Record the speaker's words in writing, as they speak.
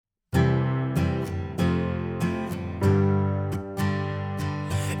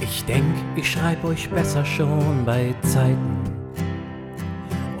Ich denk, ich schreib euch besser schon bei Zeiten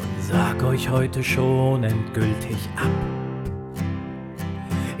und sag euch heute schon endgültig ab.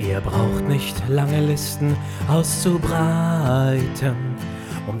 Ihr braucht nicht lange Listen auszubreiten,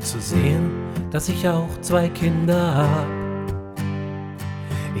 um zu sehen, dass ich auch 2 Kinder hab.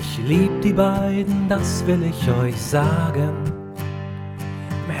 Ich lieb die beiden, das will ich euch sagen,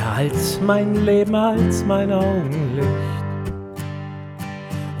 mehr als mein Leben, als mein Augenlicht.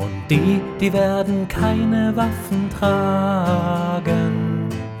 Und die werden keine Waffen tragen.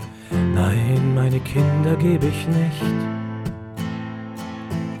 Nein, meine Kinder geb ich nicht.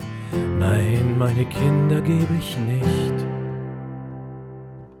 Nein, meine Kinder geb ich nicht.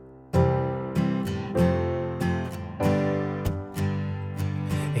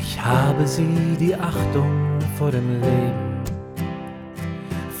 Ich habe sie die Achtung vor dem Leben,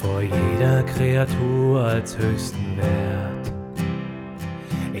 vor jeder Kreatur als höchsten Wert.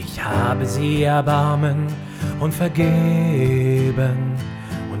 Ich habe sie Erbarmen und Vergeben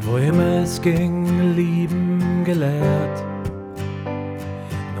und wo immer es ging, lieben gelehrt.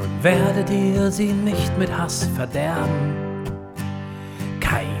 Nun werdet ihr sie nicht mit Hass verderben.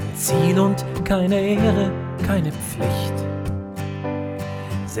 Kein Ziel und keine Ehre, keine Pflicht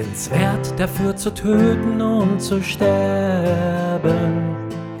sind's wert, dafür zu töten und zu sterben.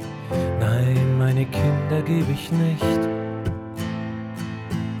 Nein, meine Kinder geb ich nicht.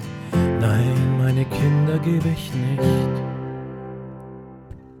 Nein, meine Kinder geb ich nicht.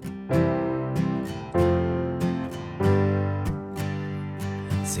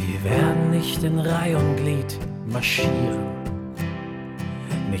 Sie werden nicht in Reih und Glied marschieren,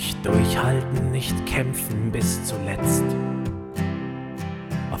 nicht durchhalten, nicht kämpfen bis zuletzt.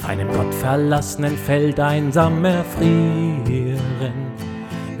 Auf einem gottverlassenen Feld einsam erfrieren,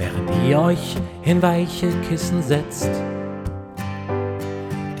 während ihr euch in weiche Kissen setzt.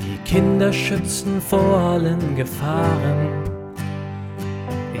 Die Kinder schützen vor allen Gefahren,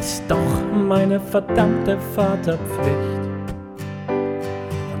 ist doch meine verdammte Vaterpflicht.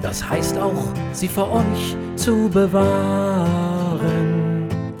 Und das heißt auch, sie vor euch zu bewahren.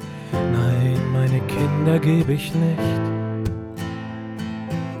 Nein, meine Kinder geb ich nicht.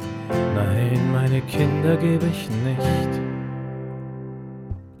 Nein, meine Kinder geb ich nicht.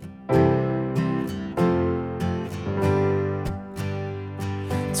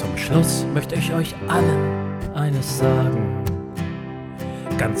 Zum Schluss möchte ich euch allen eines sagen,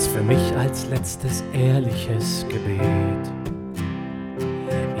 ganz für mich als letztes ehrliches Gebet.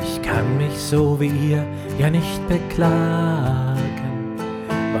 Ich kann mich so wie ihr ja nicht beklagen.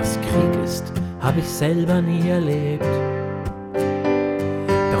 Was Krieg ist, hab ich selber nie erlebt.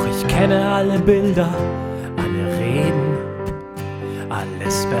 Ich kenne alle Bilder, alle Reden,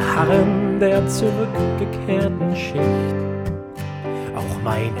 alles Beharren der zurückgekehrten Schicht. Auch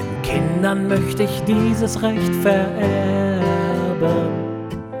meinen Kindern möchte ich dieses Recht vererben,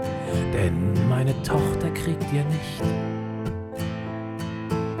 denn meine Tochter kriegt ihr nicht.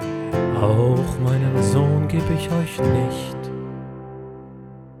 Auch meinen Sohn geb ich euch nicht.